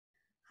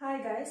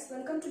guys,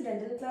 welcome to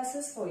Dental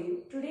Classes for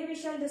You. Today we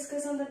shall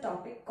discuss on the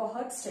topic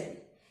Cohort Study.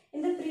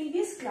 In the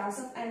previous class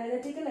of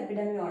Analytical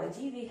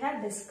Epidemiology, we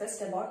have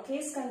discussed about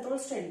Case Control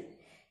Study.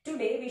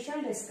 Today we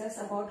shall discuss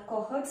about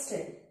Cohort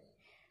Study.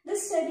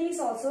 This study is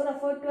also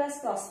referred to as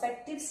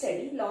Prospective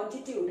Study,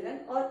 Longitudinal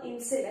or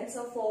Incidence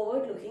or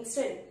Forward-Looking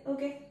Study.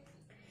 Okay.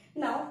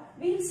 Now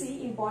we will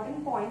see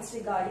important points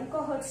regarding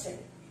Cohort Study.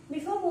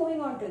 Before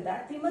moving on to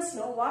that, we must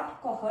know what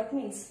cohort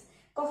means.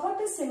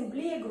 Cohort is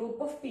simply a group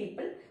of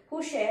people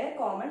who share a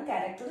common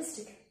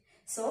characteristic.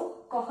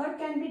 So, cohort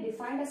can be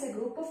defined as a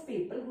group of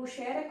people who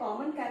share a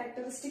common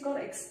characteristic or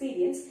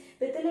experience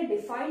within a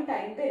defined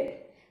time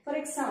period. For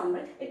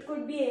example, it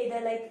could be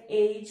either like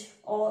age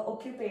or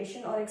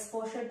occupation or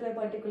exposure to a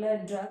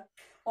particular drug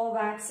or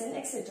vaccine,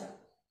 etc.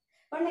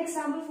 One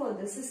example for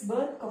this is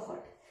birth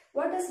cohort.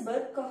 What does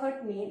birth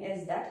cohort mean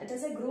is that it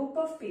is a group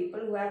of people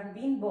who have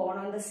been born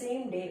on the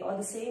same day or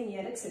the same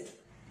year, etc.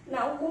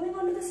 Now, moving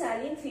on to the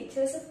salient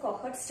features of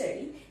cohort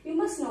study, we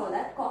must know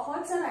that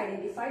cohorts are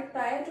identified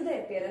prior to the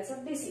appearance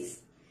of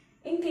disease.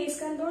 In case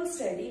control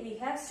study, we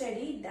have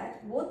studied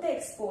that both the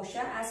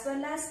exposure as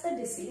well as the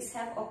disease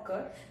have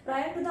occurred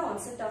prior to the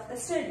onset of the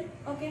study.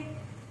 Okay.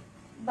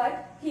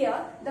 But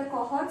here, the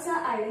cohorts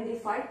are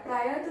identified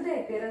prior to the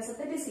appearance of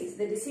the disease.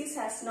 The disease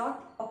has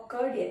not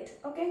occurred yet.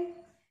 Okay.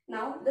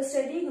 Now, the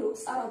study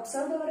groups are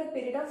observed over a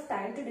period of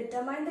time to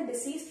determine the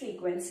disease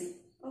frequency.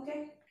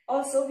 Okay.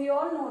 Also, we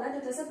all know that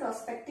it is a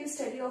prospective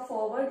study or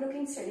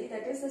forward-looking study.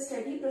 That is, the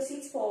study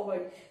proceeds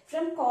forward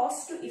from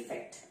cause to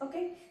effect.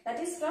 Okay. That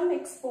is from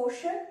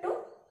exposure to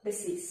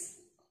disease.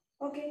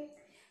 Okay.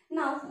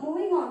 Now,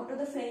 moving on to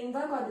the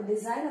framework or the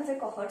design of a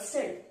cohort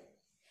study.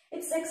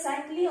 It's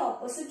exactly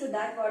opposite to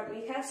that what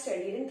we have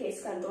studied in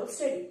case control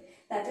study.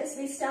 That is,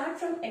 we start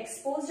from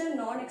exposed and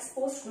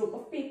non-exposed group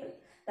of people.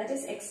 That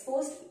is,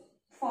 exposed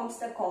forms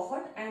the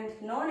cohort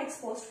and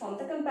non-exposed forms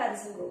the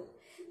comparison group.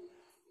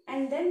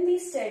 And then we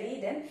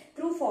study them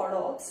through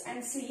follow-ups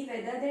and see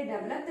whether they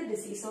develop the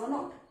disease or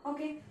not.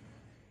 Okay.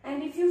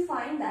 And if you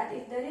find that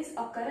if there is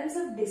occurrence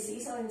of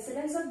disease or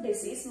incidence of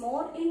disease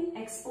more in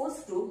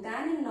exposed group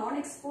than in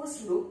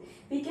non-exposed group,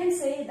 we can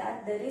say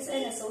that there is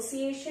an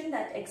association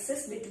that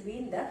exists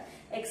between the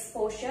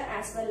exposure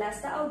as well as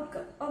the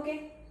outcome.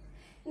 Okay.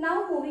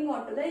 Now moving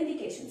on to the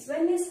indications.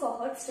 When is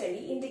cohort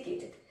study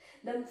indicated?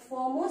 The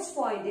foremost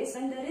point is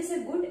when there is a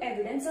good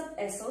evidence of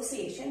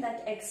association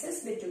that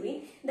exists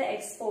between the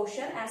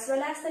exposure as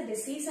well as the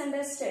disease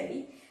under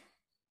study.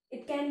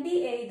 It can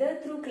be either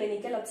through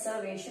clinical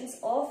observations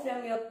or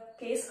from your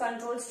case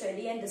control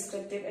study and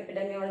descriptive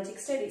epidemiologic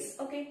studies.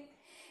 Okay.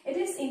 It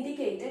is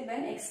indicated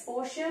when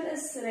exposure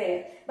is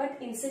rare but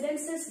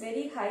incidence is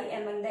very high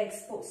among the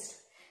exposed.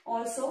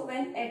 Also,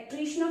 when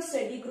attrition of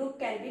study group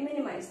can be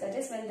minimized, that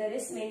is when there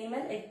is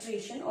minimal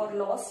attrition or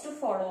loss to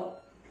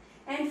follow-up.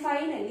 And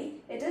finally,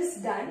 it is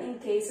done in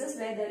cases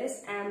where there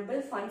is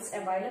ample funds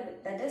available.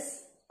 That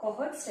is,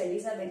 cohort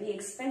studies are very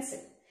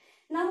expensive.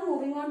 Now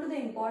moving on to the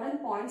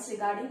important points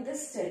regarding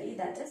this study,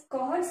 that is,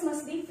 cohorts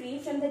must be free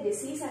from the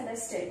disease under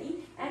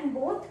study and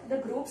both the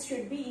groups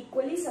should be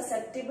equally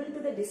susceptible to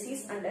the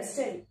disease under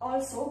study.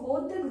 Also,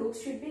 both the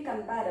groups should be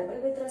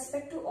comparable with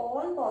respect to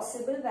all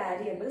possible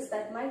variables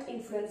that might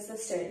influence the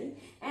study,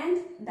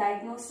 and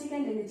diagnostic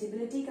and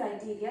eligibility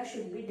criteria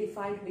should be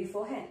defined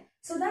beforehand.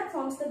 So that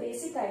forms the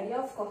basic idea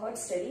of cohort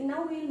study.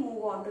 Now we will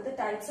move on to the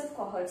types of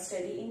cohort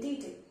study in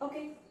detail.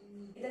 Okay.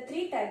 The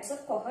three types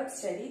of cohort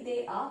study,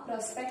 they are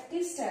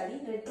prospective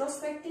study,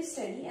 retrospective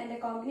study and a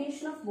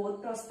combination of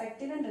both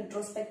prospective and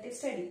retrospective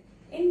study.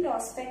 In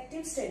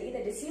prospective study,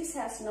 the disease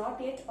has not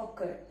yet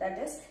occurred. That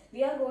is,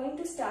 we are going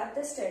to start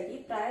the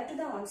study prior to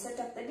the onset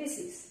of the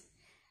disease.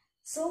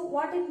 So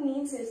what it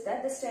means is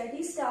that the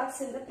study starts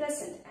in the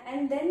present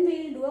and then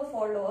we will do a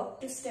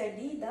follow-up to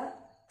study the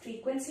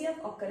frequency of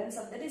occurrence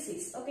of the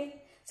disease.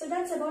 Okay. So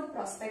that's about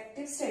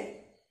prospective study.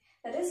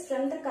 That is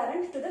from the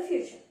current to the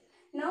future.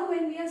 Now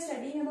when we are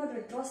studying about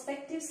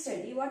retrospective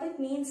study, what it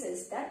means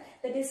is that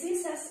the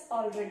disease has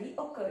already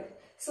occurred.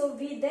 So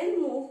we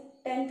then move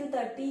 10 to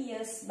 30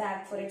 years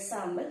back, for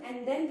example,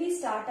 and then we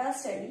start our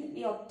study.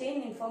 We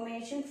obtain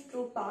information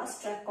through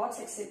past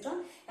records,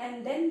 etc.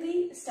 And then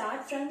we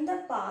start from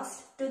the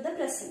past to the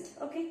present.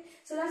 Okay.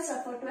 So that's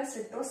referred to as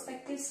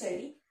retrospective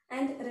study.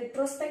 And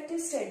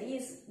retrospective study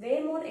is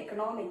way more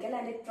economical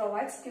and it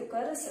provides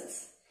quicker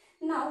results.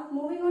 Now,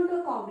 moving on to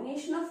a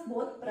combination of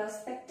both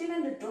prospective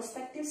and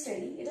retrospective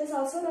study, it is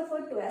also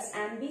referred to as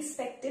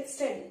Ambispective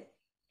Study.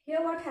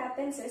 Here what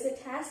happens is it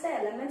has the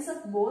elements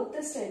of both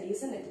the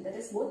studies in it, that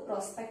is both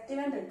prospective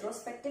and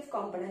retrospective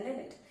component in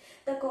it.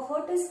 The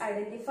cohort is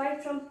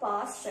identified from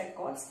past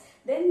records,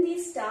 then we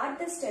start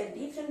the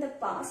study from the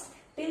past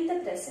till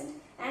the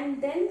present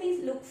and then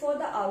we look for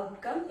the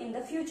outcome in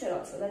the future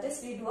also, that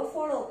is we do a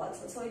follow-up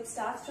also. So it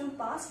starts from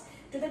past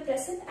to the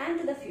present and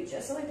to the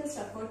future. So it is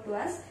referred to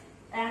as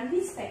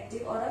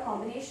Ambispective or a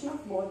combination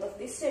of both of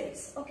these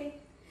studies. Okay.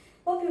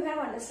 Hope you have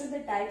understood the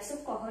types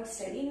of cohort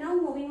study. Now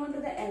moving on to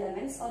the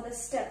elements or the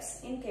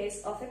steps in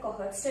case of a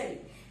cohort study.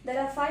 There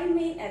are 5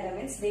 main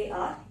elements. They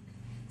are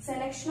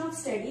selection of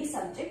study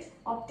subject,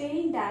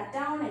 obtaining data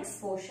on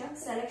exposure,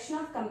 selection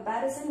of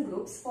comparison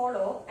groups,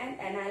 follow-up and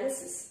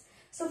analysis.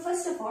 So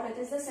first of all, it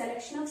is the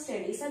selection of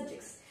study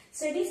subjects.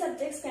 Study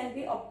subjects can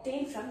be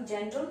obtained from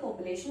general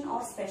population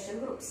or special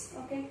groups.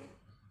 Okay.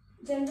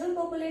 General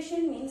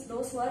population means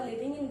those who are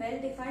living in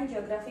well-defined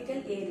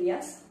geographical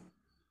areas.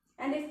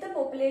 And if the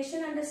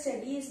population under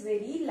study is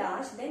very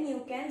large, then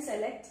you can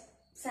select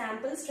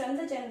samples from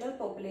the general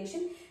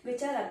population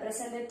which are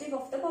representative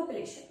of the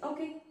population.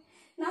 Okay.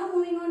 Now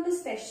moving on to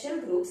special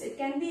groups, it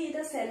can be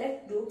either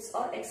select groups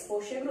or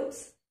exposure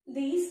groups.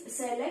 These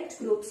select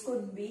groups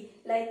could be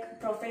like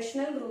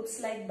professional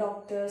groups like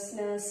doctors,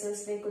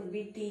 nurses, they could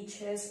be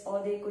teachers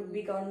or they could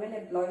be government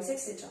employees,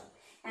 etc.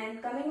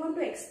 And coming on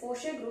to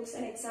exposure groups,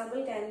 an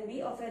example can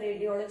be of a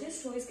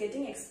radiologist who is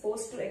getting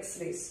exposed to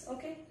X-rays.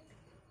 Okay.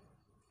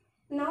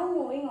 Now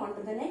moving on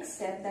to the next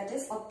step, that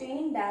is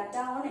obtaining data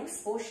on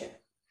exposure.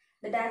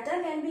 The data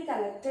can be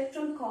collected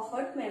from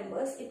cohort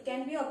members. It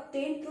can be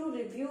obtained through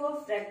review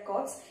of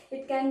records.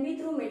 It can be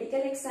through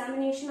medical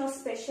examination or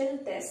special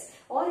tests,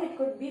 or it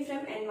could be from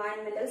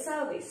environmental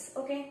surveys.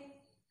 Okay.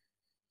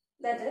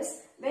 That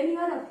is, when you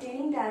are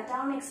obtaining data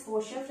on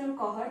exposure from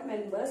cohort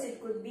members,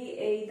 it could be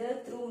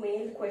either through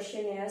mailed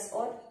questionnaires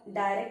or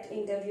direct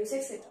interviews,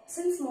 etc.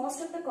 Since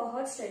most of the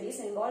cohort studies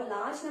involve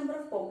large number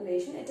of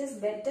population, it is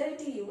better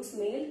to use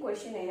mailed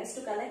questionnaires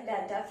to collect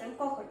data from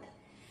cohort.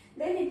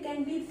 Then it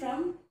can be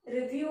from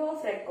review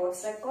of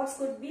records. Records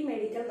could be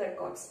medical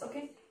records,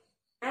 okay?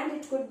 And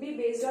it could be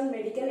based on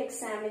medical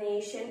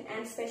examination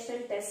and special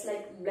tests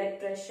like blood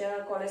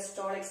pressure,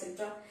 cholesterol,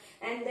 etc.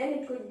 And then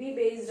it could be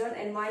based on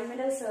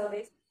environmental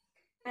surveys.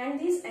 And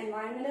these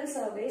environmental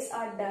surveys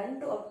are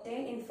done to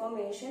obtain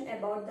information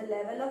about the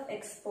level of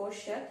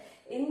exposure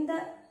in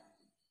the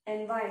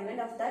environment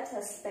of that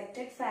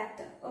suspected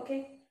factor,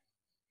 okay?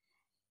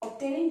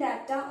 Obtaining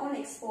data on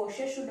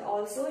exposure should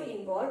also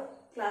involve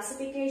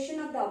classification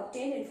of the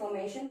obtained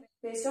information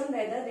based on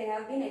whether they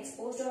have been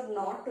exposed or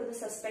not to the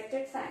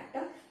suspected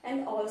factor,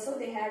 and also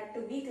they had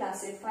to be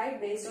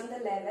classified based on the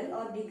level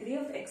or degree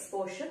of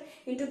exposure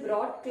into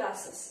broad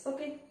classes.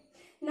 Okay.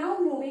 Now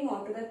moving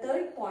on to the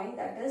third point,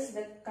 that is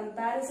the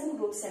comparison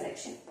group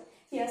selection.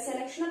 Here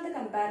selection of the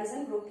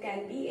comparison group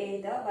can be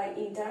either by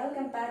internal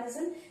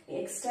comparison,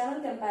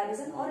 external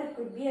comparison, or it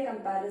could be a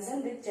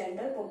comparison with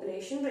general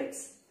population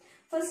rates.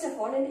 First of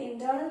all, in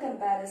internal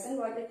comparison,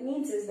 what it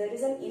means is there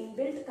is an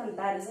inbuilt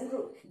comparison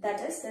group. That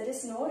is, there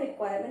is no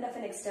requirement of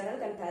an external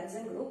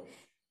comparison group.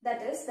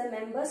 That is, the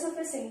members of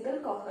a single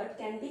cohort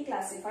can be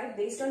classified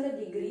based on the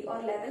degree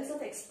or levels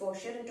of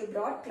exposure into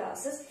broad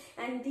classes,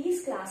 and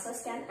these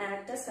classes can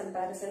act as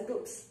comparison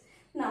groups.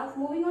 Now,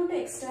 moving on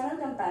to external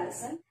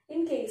comparison,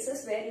 in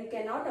cases where you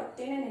cannot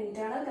obtain an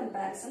internal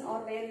comparison or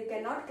where you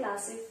cannot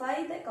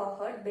classify the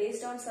cohort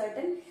based on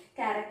certain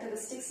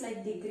characteristics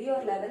like degree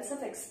or levels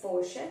of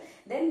exposure,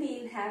 then we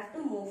will have to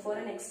move for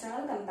an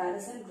external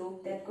comparison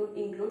group that could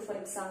include, for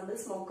example,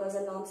 smokers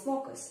and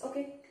non-smokers.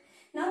 Okay.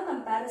 Now,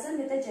 comparison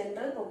with the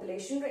general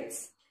population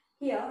rates.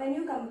 Here, when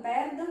you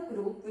compare the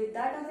group with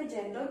that of a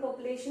general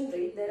population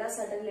rate, there are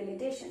certain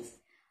limitations.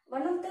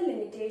 One of the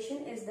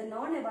limitation is the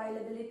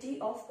non-availability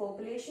of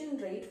population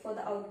rate for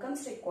the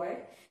outcomes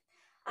required.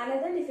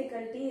 Another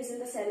difficulty is in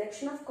the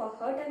selection of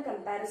cohort and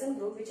comparison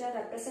group which are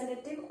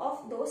representative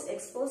of those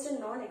exposed and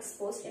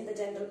non-exposed in the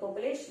general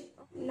population.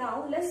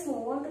 Now let's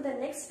move on to the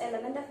next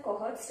element of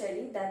cohort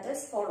study, that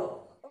is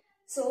follow-up.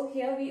 So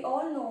here we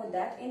all know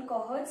that in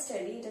cohort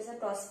study it is a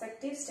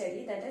prospective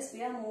study, that is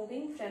we are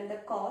moving from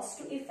the cause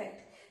to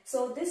effect.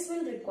 So this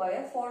will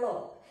require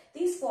follow-up.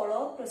 These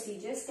follow-up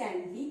procedures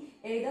can be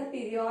either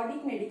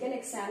periodic medical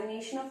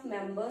examination of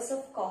members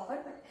of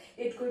cohort,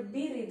 it could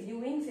be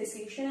reviewing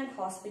physician and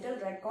hospital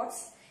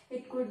records,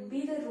 it could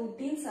be the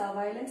routine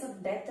surveillance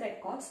of death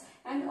records,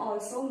 and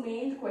also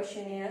mailed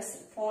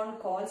questionnaires, phone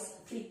calls,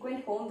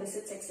 frequent home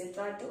visits,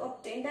 etc. to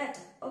obtain data.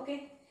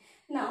 Okay.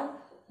 Now,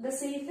 the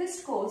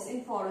safest course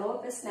in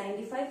follow-up is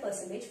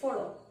 95%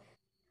 follow-up.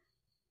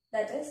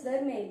 That is,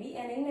 there may be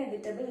an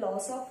inevitable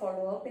loss of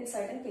follow-up in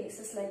certain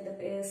cases like the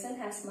person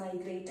has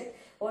migrated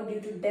or due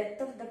to death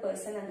of the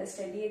person under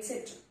study,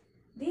 etc.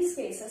 These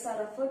cases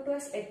are referred to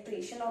as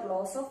attrition or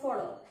loss of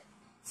follow-up.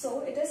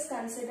 So, it is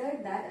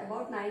considered that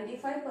about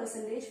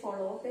 95%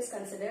 follow-up is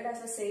considered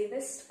as the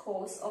safest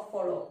course of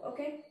follow-up.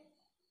 Okay.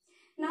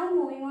 Now,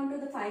 moving on to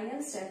the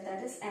final step,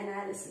 that is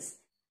analysis.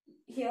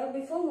 Here,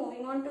 before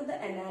moving on to the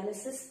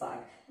analysis part,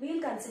 we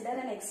will consider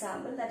an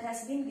example that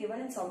has been given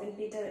in Salient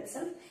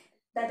itself.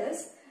 That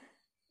is,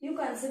 you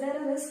consider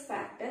a risk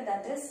factor,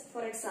 that is,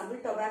 for example,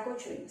 tobacco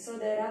chewing. So,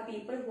 there are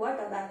people who are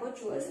tobacco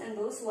chewers and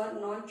those who are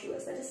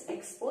non-chewers, that is,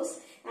 exposed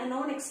and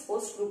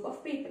non-exposed group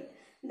of people.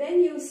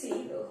 Then you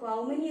see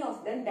how many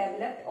of them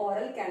developed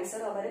oral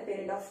cancer over a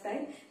period of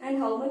time and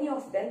how many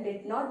of them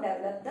did not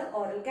develop the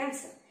oral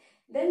cancer.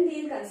 Then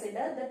we will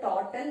consider the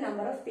total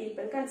number of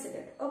people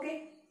considered.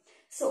 Okay.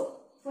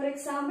 So, For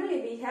example,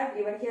 we have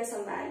given here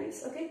some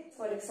values. Okay.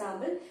 For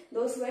example,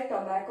 those who were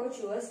tobacco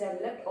chewers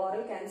developed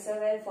oral cancer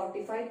were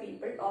 45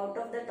 people out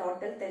of the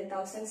total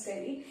 10,000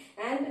 studied,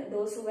 and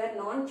those who were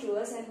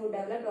non-chewers and who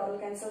developed oral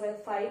cancer were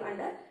 5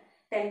 under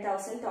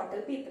 10,000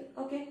 total people.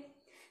 Okay.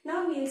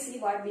 Now we will see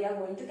what we are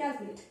going to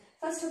calculate.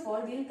 First of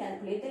all, we will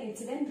calculate the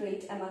incident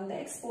rate among the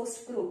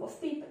exposed group of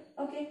people.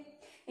 Okay.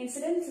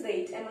 Incidence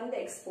rate among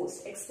the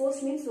exposed.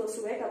 Exposed means those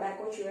who were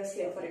tobacco chewers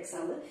here, for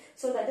example.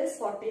 So that is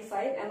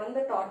 45 among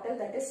the total,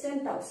 that is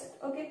 10,000.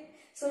 Okay.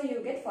 So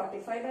you get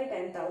 45 by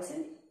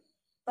 10,000.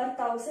 Per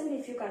 1,000,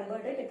 if you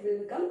convert it, it will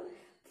become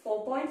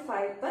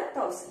 4.5 per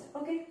 1,000.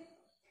 Okay.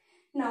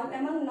 Now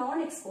among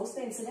non-exposed,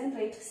 the incident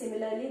rate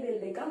similarly will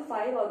become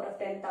 5 out of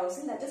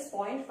 10,000, that is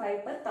 0.5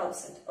 per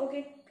 1,000.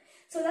 Okay.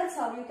 So that's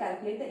how you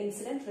calculate the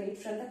incident rate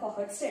from the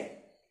cohort study.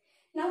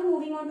 Now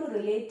moving on to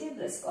relative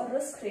risk or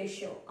risk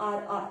ratio,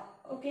 RR.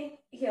 Okay,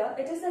 here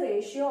it is the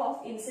ratio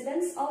of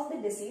incidence of the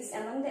disease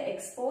among the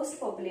exposed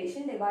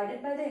population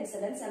divided by the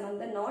incidence among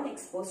the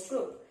non-exposed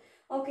group.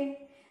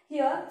 Okay,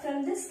 here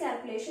from this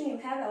calculation you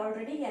have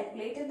already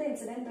calculated the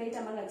incident rate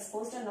among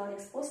exposed and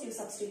non-exposed. You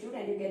substitute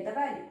and you get the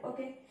value.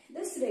 Okay,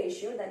 this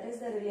ratio, that is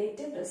the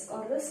relative risk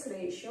or risk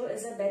ratio,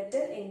 is a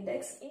better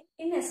index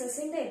in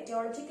assessing the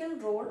etiological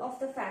role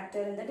of the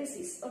factor in the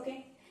disease.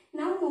 Okay.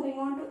 Now moving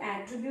on to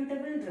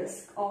attributable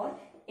risk or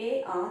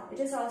AR, it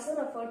is also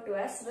referred to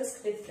as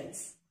risk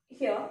difference.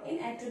 Here in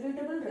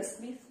attributable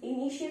risk, we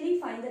initially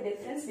find the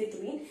difference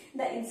between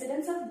the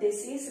incidence of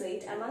disease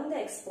rate among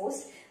the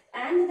exposed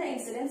and the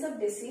incidence of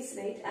disease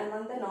rate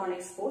among the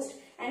non-exposed,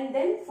 and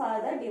then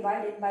further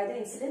divide it by the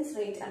incidence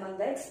rate among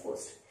the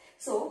exposed.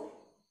 So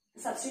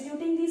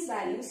substituting these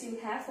values, you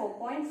have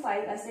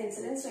 4.5 as the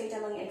incidence rate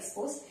among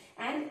exposed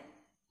and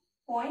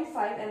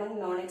 0.5 among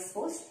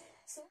non-exposed.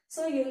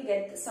 So you will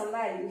get some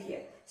value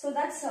here. So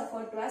that's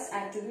referred to as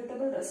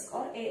attributable risk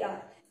or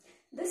AR.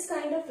 This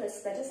kind of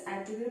risk, that is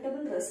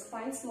attributable risk,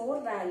 finds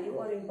more value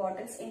or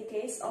importance in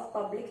case of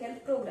public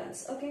health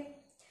programs. Okay.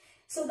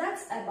 So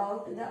that's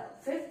about the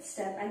fifth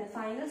step and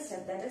final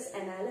step, that is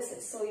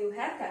analysis. So you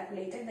have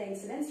calculated the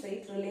incidence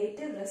rate,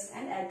 relative risk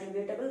and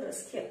attributable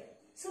risk here.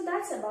 So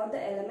that's about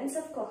the elements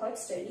of cohort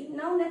study.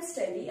 Now let's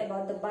study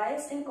about the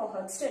bias in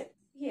cohort study.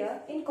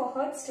 Here in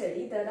cohort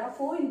study, there are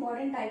 4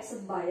 important types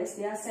of bias.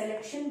 They are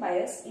selection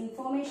bias,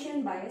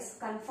 information bias,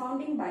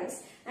 confounding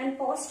bias and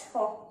post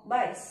hoc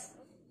bias.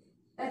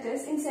 That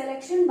is, in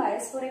selection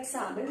bias, for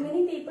example,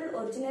 many people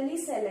originally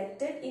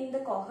selected in the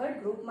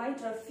cohort group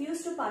might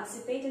refuse to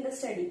participate in the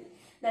study.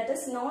 That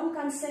is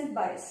non-consent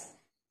bias.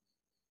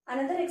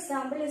 Another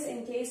example is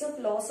in case of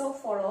loss of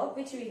follow-up,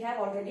 which we have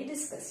already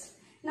discussed.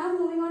 Now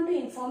moving on to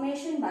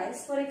information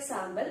bias, for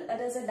example,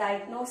 it is a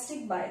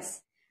diagnostic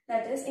bias.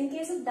 That is, in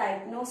case of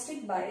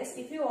diagnostic bias,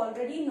 if you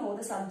already know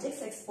the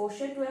subject's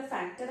exposure to a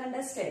factor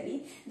under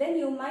study, then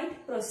you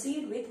might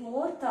proceed with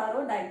more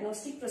thorough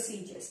diagnostic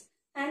procedures.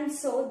 And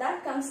so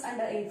that comes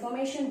under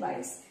information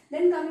bias.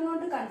 Then coming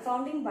on to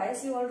confounding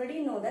bias, you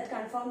already know that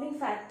confounding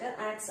factor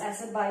acts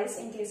as a bias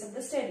in case of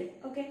the study.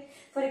 Okay.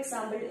 For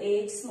example,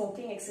 age,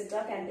 smoking,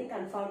 etc. can be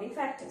confounding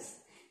factors.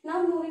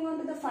 Now moving on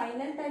to the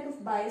final type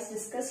of bias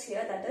discussed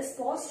here, that is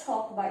post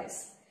hoc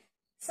bias.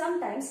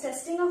 Sometimes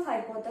testing of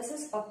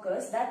hypothesis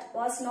occurs that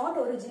was not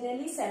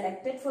originally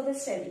selected for the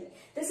study.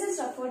 This is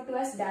referred to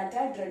as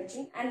data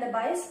dredging, and the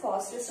bias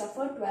caused is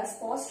referred to as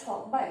post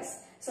hoc bias.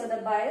 So the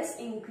bias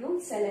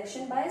includes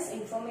selection bias,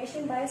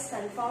 information bias,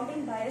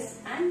 confounding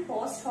bias and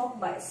post hoc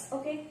bias.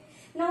 Okay.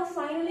 Now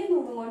finally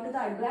moving on to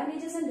the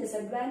advantages and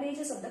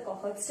disadvantages of the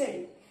cohort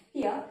study.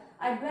 Here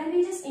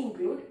advantages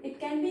include it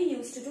can be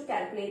used to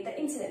calculate the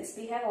incidence.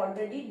 We have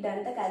already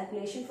done the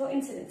calculation for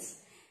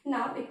incidence.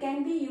 Now it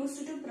can be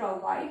used to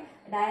provide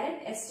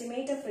direct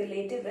estimate of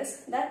relative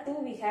risk. That too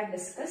we have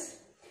discussed.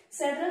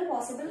 Several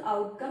possible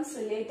outcomes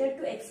related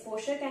to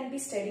exposure can be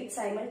studied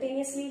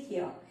simultaneously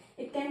here.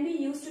 It can be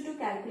used to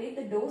calculate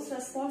the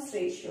dose-response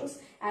ratios.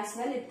 As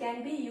well, it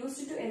can be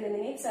used to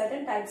eliminate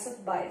certain types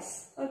of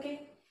bias.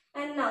 Okay.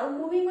 And now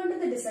moving on to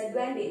the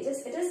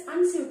disadvantages, it is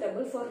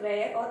unsuitable for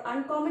rare or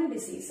uncommon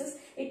diseases.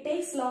 It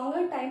takes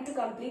longer time to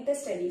complete the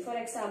study. For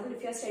example,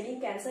 if you are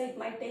studying cancer, it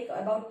might take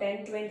about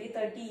 10, 20,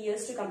 30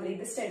 years to complete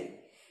the study.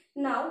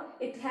 Now,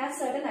 it has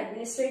certain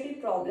administrative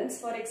problems.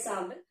 For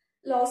example,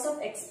 loss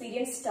of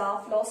experienced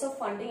staff, loss of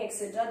funding,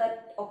 etc.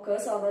 that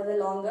occurs over the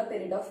longer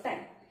period of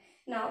time.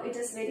 Now, it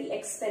is very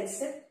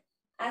expensive.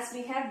 As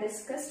we have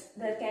discussed,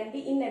 there can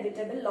be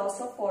inevitable loss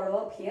of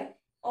follow-up here.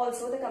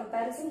 Also, the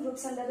comparison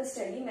groups under the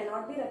study may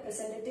not be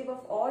representative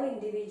of all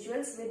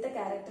individuals with the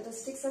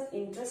characteristics of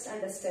interest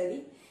under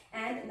study,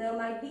 and there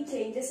might be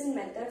changes in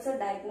methods or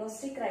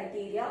diagnostic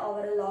criteria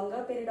over a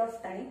longer period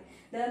of time.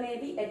 There may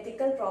be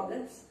ethical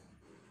problems.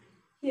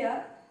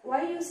 Here,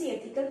 why you see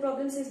ethical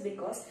problems is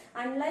because,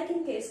 unlike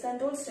in case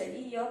control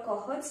study, your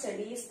cohort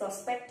study is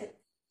prospective.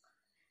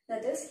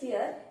 That is,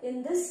 here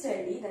in this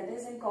study, that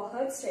is in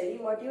cohort study,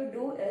 what you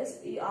do is,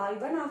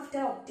 even after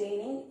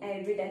obtaining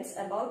evidence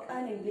about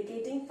an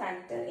implicating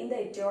factor in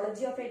the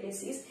etiology of a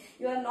disease,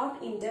 you are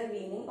not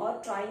intervening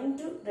or trying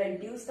to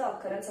reduce the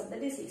occurrence of the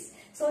disease.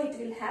 So it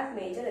will have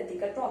major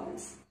ethical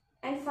problems.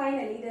 And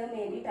finally, there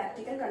may be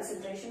practical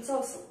considerations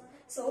also.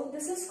 So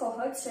this is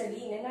cohort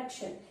study in a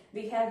nutshell.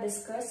 We have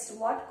discussed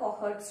what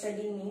cohort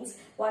study means,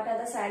 what are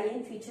the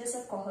salient features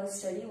of cohort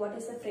study, what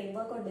is the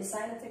framework or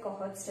design of a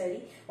cohort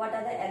study, what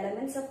are the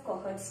elements of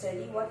cohort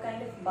study, what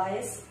kind of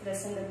bias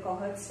present in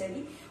cohort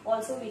study.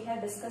 Also, we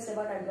have discussed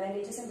about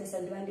advantages and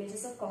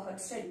disadvantages of cohort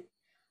study.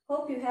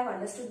 Hope you have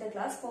understood the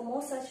class. For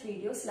more such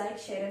videos, like,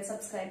 share and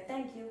subscribe.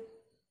 Thank you.